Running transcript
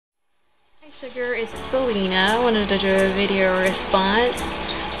Whoissugar, it's Selena. I wanted to do a video response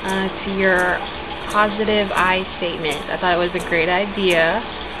to your positive I statement. I thought it was a great idea,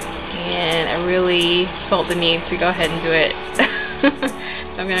 and I really felt the need to go ahead and do it.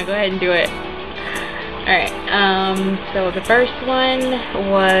 So I'm gonna go ahead and do it. Alright, so the first one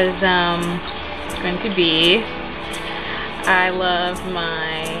was going to be, I love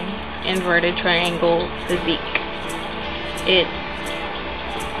my inverted triangle physique. It's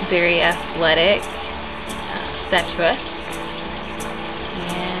very athletic, statuesque,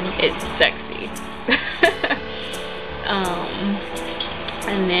 and it's sexy.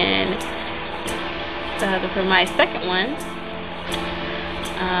 And then for my second one,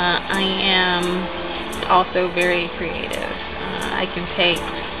 I am also very creative. I can take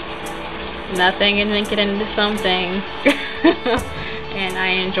nothing and make it into something. And I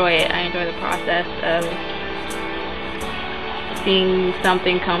enjoy it. I enjoy the process of seeing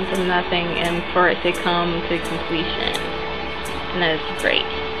something come from nothing and for it to come to completion, and that is great.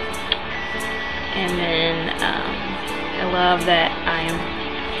 And then I love that I am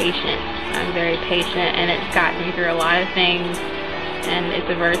patient. I'm very patient, and it's gotten me through a lot of things, and it's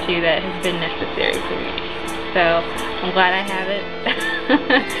a virtue that has been necessary for me. So I'm glad I have it.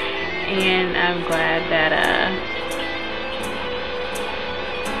 And I'm glad that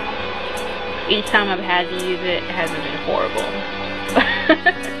each time I've had to use it, it hasn't been horrible.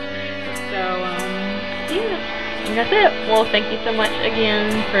 So, yeah, and that's it. Well, thank you so much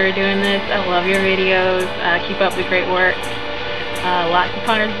again for doing this. I love your videos. Keep up the great work. Lots of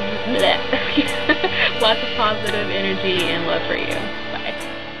positive energy and love for you.